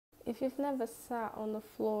If you've never sat on the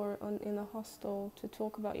floor in a hostel to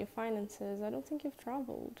talk about your finances, I don't think you've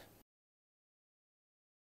traveled.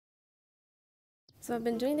 So I've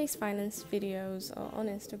been doing these finance videos on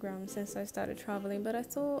Instagram since I started traveling, but I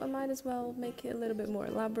thought I might as well make it a little bit more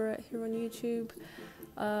elaborate here on YouTube.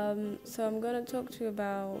 So I'm going to talk to you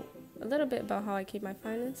about a little bit about how I keep my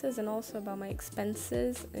finances and also about my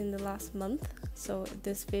expenses in the last month. So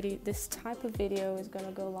this type of video is going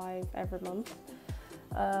to go live every month.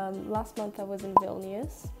 Last month I was in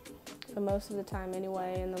Vilnius for most of the time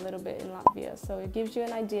anyway, and a little bit in Latvia. So it gives you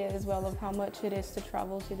an idea as well of how much it is to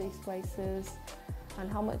travel to these places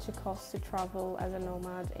and how much it costs to travel as a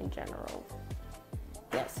nomad in general.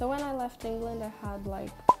 Yeah, so when I left England I had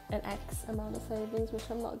like an X amount of savings, which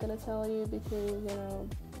I'm not going to tell you because, you know,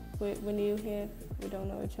 we're new here, we don't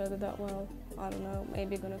know each other that well. I don't know,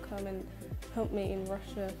 maybe you're going to come and help me in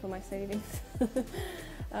Russia for my savings.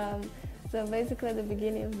 So basically at the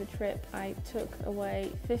beginning of the trip I took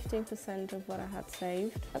away 15% of what I had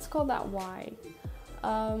saved. Let's call that Y.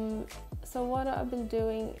 So what I've been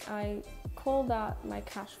doing, I call that my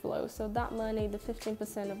cash flow. So that money, the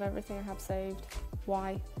 15% of everything I have saved,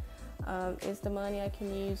 Y, is the money I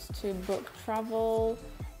can use to book travel,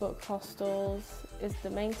 book hostels, is the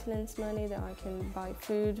maintenance money that I can buy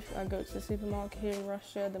food. I go to the supermarket here in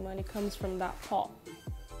Russia, the money comes from that pot.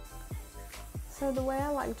 So the way I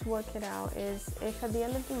like to work it out is if at the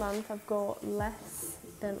end of the month I've got less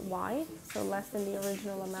than Y, so less than the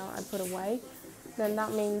original amount I put away, then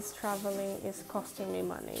that means traveling is costing me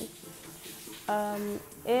money.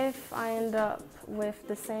 If I end up with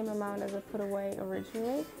the same amount as I put away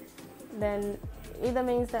originally, then either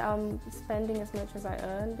means that I'm spending as much as I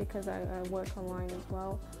earn because I work online as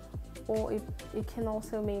well, or it can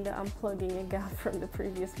also mean that I'm plugging a gap from the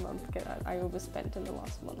previous month because I overspent in the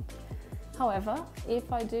last month. However, if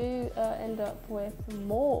I do end up with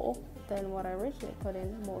more than what I originally put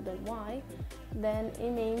in, more than Y, then it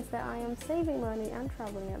means that I am saving money and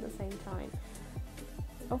traveling at the same time.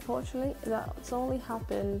 Unfortunately, that's only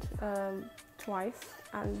happened twice,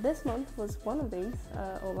 and this month was one of these,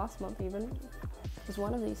 or last month even, was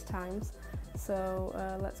one of these times. So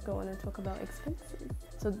let's go on and talk about expenses.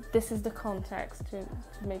 So this is the context to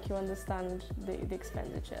make you understand the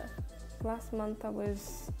expenditure. Last month I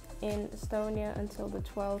was in Estonia until the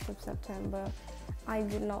 12th of September. I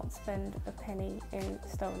did not spend a penny in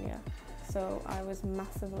Estonia, so I was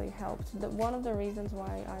massively helped. One of the reasons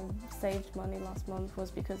why I saved money last month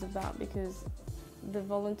was because of that, because the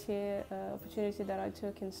volunteer opportunity that I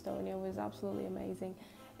took in Estonia was absolutely amazing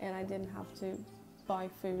and I didn't have to buy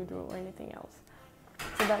food or anything else.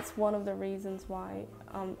 So that's one of the reasons why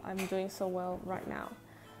I'm doing so well right now.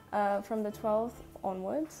 From the 12th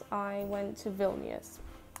onwards, I went to Vilnius.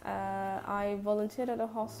 I volunteered at a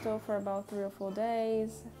hostel for about 3 or 4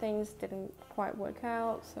 days. Things didn't quite work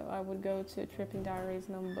out, so I would go to Tripping Diaries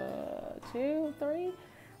number 2, 3.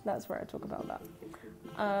 That's where I talk about that.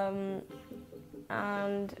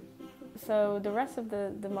 And so the rest of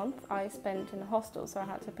the month I spent in a hostel, so I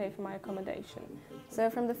had to pay for my accommodation. So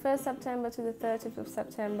from the 1st September to the 30th of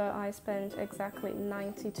September, I spent exactly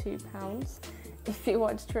 £92. If you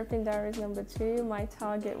watch Tripping Diaries number 2, my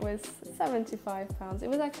target was £75. It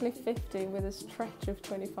was actually 50 with a stretch of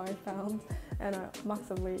 £25, and I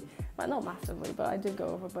massively, well, not massively, but I did go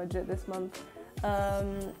over budget this month.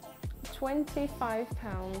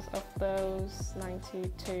 £25 of those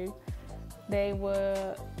 92, they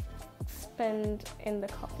were spent in the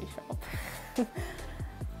coffee shop.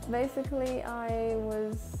 Basically, I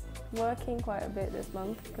was working quite a bit this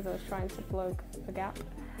month because I was trying to plug a gap.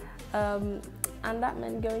 And that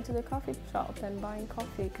meant going to the coffee shop and buying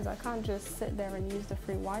coffee because I can't just sit there and use the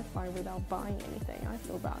free Wi-Fi without buying anything. I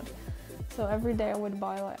feel bad. So every day I would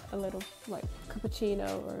buy like a little like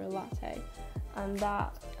cappuccino or a latte, and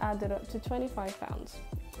that added up to £25.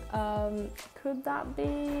 Could that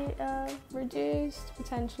be reduced?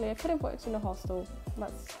 Potentially. I could have worked in a hostel,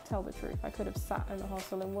 let's tell the truth. I could have sat in a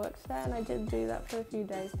hostel and worked there, and I did do that for a few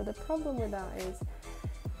days, but the problem with that is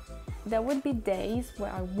there would be days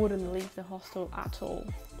where I wouldn't leave the hostel at all,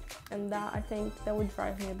 and that, I think, that would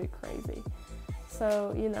drive me a bit crazy.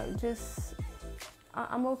 So, you know,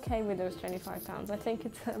 I'm okay with those £25. I think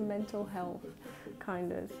it's a mental health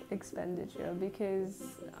kind of expenditure because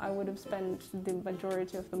I would have spent the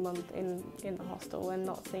majority of the month in the hostel and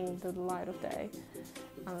not seeing the light of day,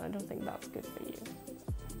 and I don't think that's good for you.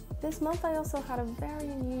 This month I also had a very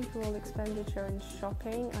unusual expenditure in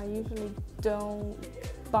shopping. I usually don't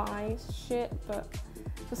buy shit, but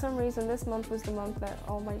for some reason this month was the month that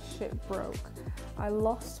all my shit broke. I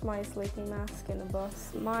lost my sleeping mask in the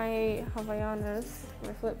bus, my Havaianas,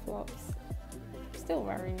 my flip-flops, still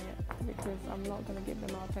wearing it because I'm not going to give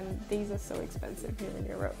them up, and these are so expensive here in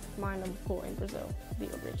Europe. Mine are bought in Brazil, the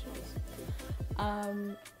originals.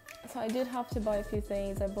 So I did have to buy a few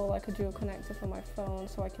things. I bought like a dual connector for my phone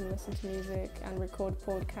so I can listen to music and record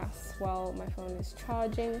podcasts while my phone is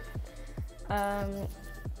charging.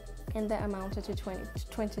 And that amounted to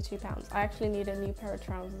 £22. I actually need a new pair of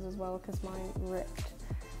trousers as well because mine ripped.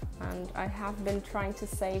 And I have been trying to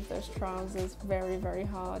save those trousers very, very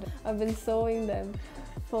hard. I've been sewing them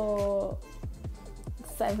for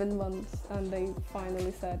 7 months and they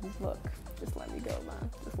finally said, look, just let me go, man,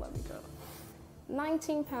 just let me go.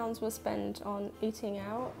 £19 was spent on eating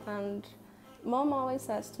out, and Mom always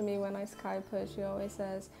says to me when I Skype her, she always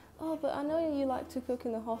says, oh, but I know you like to cook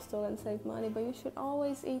in the hostel and save money, but you should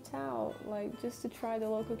always eat out, like just to try the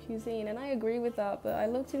local cuisine. And I agree with that, but I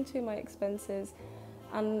looked into my expenses,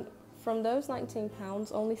 and from those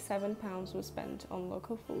 £19, only £7 was spent on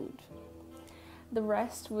local food. The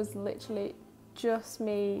rest was literally just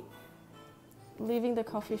me leaving the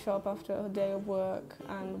coffee shop after a day of work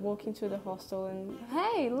and walking to the hostel and,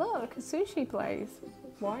 hey, look, a sushi place,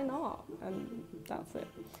 why not? And that's it.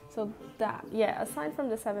 So that, yeah, aside from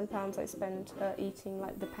the £7 I spent eating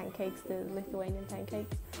like the pancakes, the Lithuanian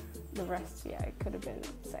pancakes, the rest, yeah, it could have been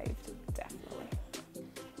saved, definitely.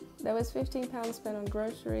 There was £15 spent on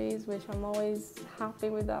groceries, which I'm always happy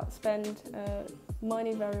with that spend.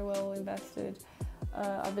 Money very well invested.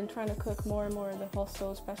 I've been trying to cook more and more in the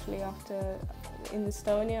hostel, especially after in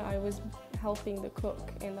Lithuania I was helping the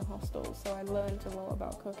cook in the hostel, so I learned a lot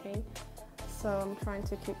about cooking. So I'm trying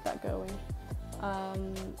to keep that going.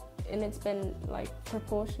 And it's been like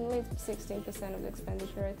proportionally 16% of the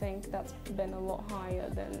expenditure. I think that's been a lot higher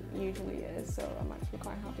than usually is, so I'm actually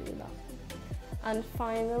quite happy with that. And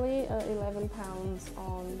finally, £11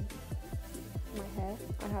 on my hair.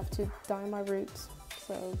 I have to dye my roots,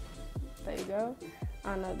 so there you go.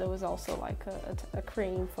 And there was also like a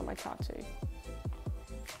cream for my tattoo.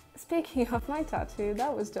 Speaking of my tattoo,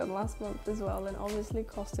 that was done last month as well, and obviously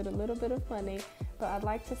costed a little bit of money, but I'd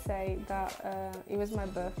like to say that it was my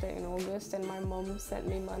birthday in August, and my mum sent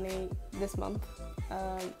me money this month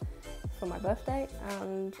for my birthday,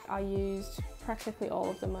 and I used practically all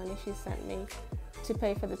of the money she sent me to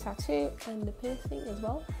pay for the tattoo and the piercing as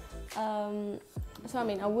well. So I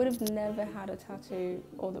mean, I would have never had a tattoo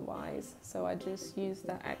otherwise, so I just used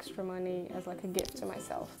that extra money as like a gift to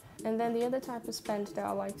myself. And then the other type of spend that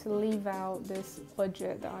I like to leave out this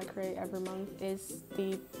budget that I create every month is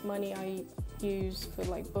the money I use for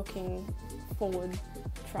like booking forward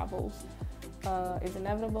travels. It's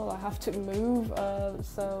inevitable, I have to move,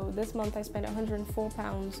 so this month I spent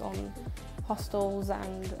 £104 on hostels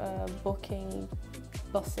and booking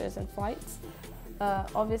buses and flights.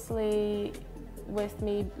 Obviously, with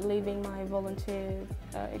me leaving my volunteer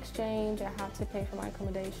exchange, I had to pay for my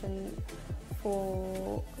accommodation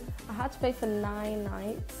I had to pay for 9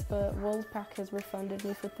 nights, but Worldpackers refunded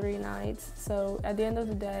me for 3 nights. So at the end of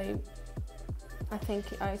the day, I think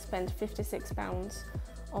I spent £56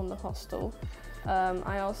 on the hostel.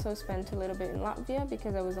 I also spent a little bit in Latvia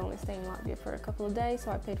because I was only staying in Latvia for a couple of days,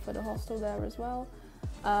 so I paid for the hostel there as well.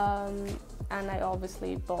 And I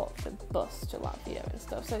obviously bought the bus to Latvia and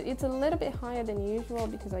stuff. So it's a little bit higher than usual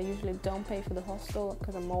because I usually don't pay for the hostel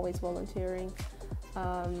because I'm always volunteering.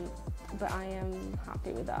 But I am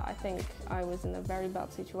happy with that. I think I was in a very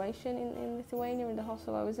bad situation in Lithuania, in the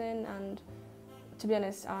hostel I was in, and to be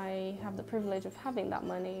honest, I have the privilege of having that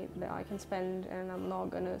money that I can spend, and I'm not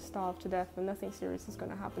going to starve to death, and nothing serious is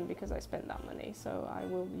going to happen because I spent that money, so I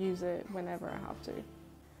will use it whenever I have to.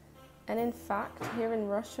 And in fact, here in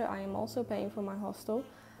Russia, I am also paying for my hostel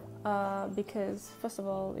because, first of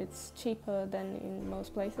all, it's cheaper than in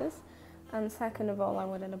most places. And second of all, I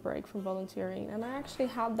wanted a break from volunteering. And I actually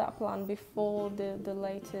had that plan before the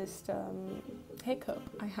latest hiccup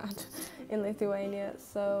I had in Lithuania.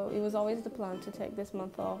 So it was always the plan to take this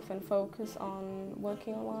month off and focus on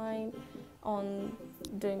working online, on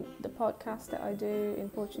doing the podcast that I do in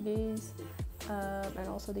Portuguese, and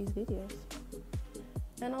also these videos.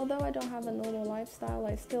 And although I don't have a normal lifestyle,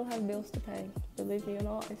 I still have bills to pay. Believe me or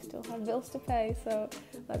not, I still have bills to pay. So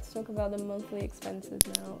let's talk about the monthly expenses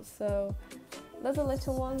now. So there's a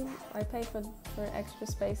little one. I pay for extra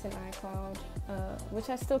space in iCloud, which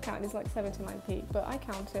I still count. It's like 79p, but I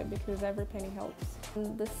count it because every penny helps.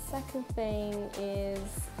 And the second thing is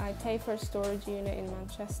I pay for a storage unit in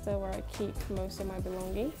Manchester where I keep most of my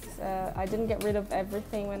belongings. I didn't get rid of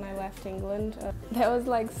everything when I left England. There was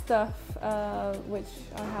like stuff which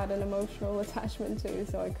I had an emotional attachment to,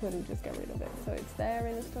 so I couldn't just get rid of it. So it's there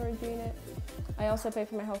in the storage unit. I also pay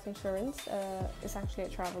for my health insurance. It's actually a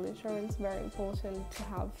travel insurance, very important. important to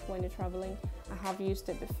have when you're traveling. I have used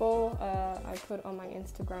it before. I put on my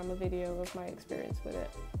Instagram a video of my experience with it.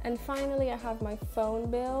 And finally, I have my phone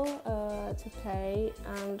bill to pay,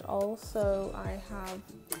 and also I have,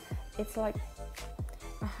 it's like,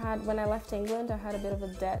 when I left England, I had a bit of a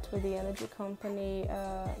debt with the energy company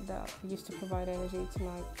that used to provide energy to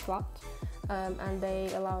my flat, and they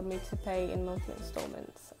allowed me to pay in monthly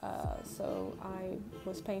installments. So I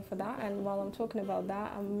was paying for that, and while I'm talking about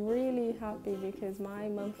that, I'm really happy because my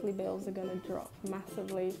monthly bills are going to drop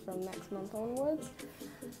massively from next month onwards.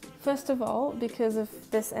 First of all, because of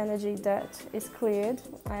this energy debt is cleared,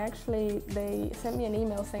 they sent me an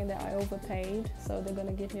email saying that I overpaid, so they're going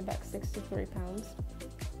to give me back £63.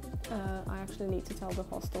 I actually need to tell the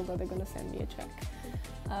hostel that they're going to send me a check.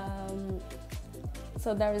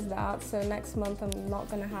 So there is that. So next month I'm not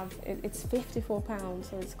going to have, it's £54,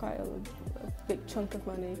 so it's quite a big chunk of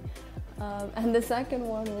money. And the second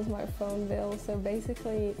one was my phone bill. So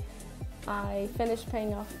basically I finished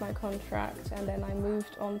paying off my contract, and then I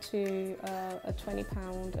moved on to a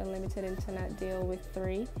 £20 unlimited internet deal with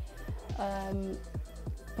 3.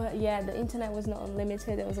 But yeah, the internet was not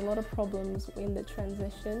unlimited. There was a lot of problems in the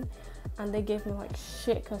transition, and they gave me like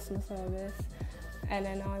shit customer service. And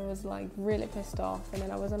then I was like really pissed off, and then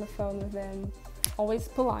I was on the phone with them, always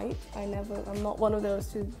polite. I'm not one of those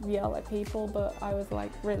to yell at people, but I was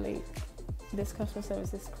like, really, this customer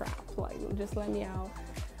service is crap, like just let me out.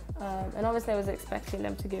 And obviously I was expecting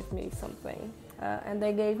them to give me something, and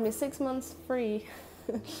they gave me 6 months free.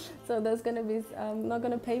 So there's gonna be, I'm not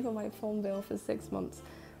gonna pay for my phone bill for 6 months.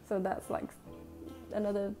 So that's like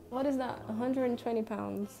another, what is that,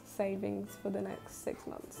 £120 savings for the next 6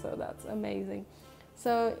 months. So that's amazing.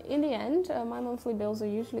 So in the end, my monthly bills are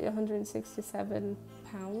usually £167.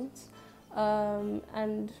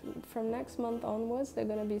 And from next month onwards, they're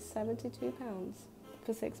gonna be £72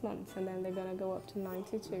 for 6 months. And then they're gonna go up to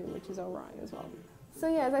 92, which is all right as well. So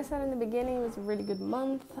yeah, as I said in the beginning, it was a really good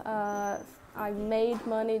month. I made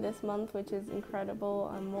money this month, which is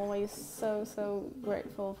incredible. I'm always so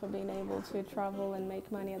grateful for being able to travel and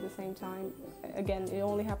make money at the same time. Again, it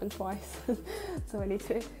only happened twice, so I need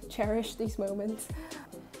to cherish these moments.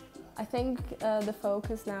 I think the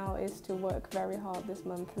focus now is to work very hard this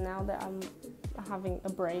month. Now that I'm having a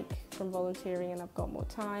break from volunteering and I've got more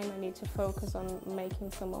time, I need to focus on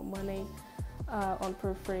making some more money on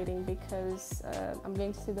proofreading, because I'm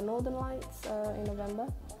going to see the Northern Lights in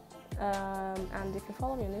November. And if you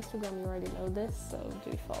follow me on Instagram, you already know this, so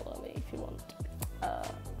do follow me if you want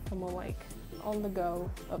for more like on-the-go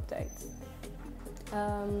updates.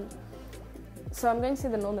 So I'm going to see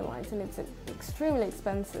the Northern Lights, and it's extremely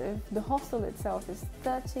expensive. The hostel itself is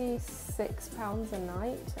 £36 a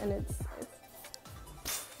night, and it's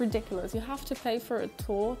ridiculous. You have to pay for a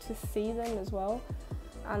tour to see them as well,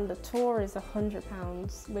 and the tour is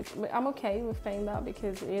 £100, which I'm okay with paying that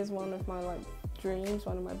because it is one of my like dreams,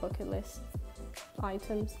 one of my bucket list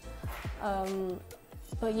items.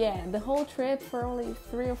 But yeah, the whole trip for only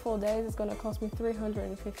 3 or 4 days is going to cost me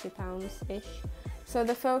 £350-ish. So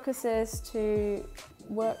the focus is to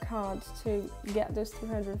work hard to get those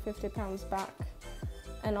 £350 back,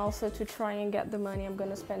 and also to try and get the money I'm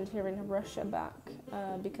going to spend here in Russia back,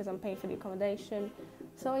 because I'm paying for the accommodation.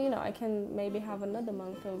 So, you know, I can maybe have another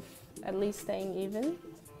month of at least staying even.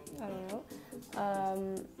 I don't know.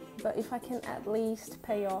 But if I can at least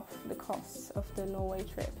pay off the costs of the Norway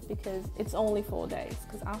trip, because it's only 4 days,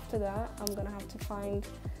 because after that I'm going to have to find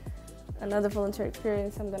another volunteer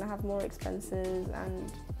experience, I'm going to have more expenses,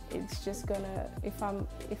 and it's just going to, if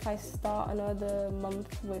I start another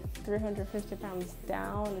month with £350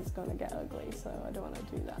 down, it's going to get ugly, so I don't want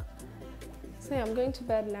to do that. So yeah, I'm going to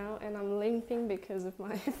bed now, and I'm limping because of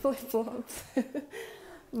my flip-flops.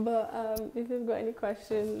 But if you've got any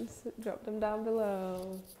questions, drop them down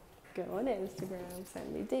below. Go on Instagram,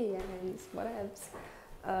 send me DMs, whatevs.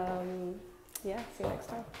 Yeah, see you next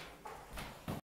time.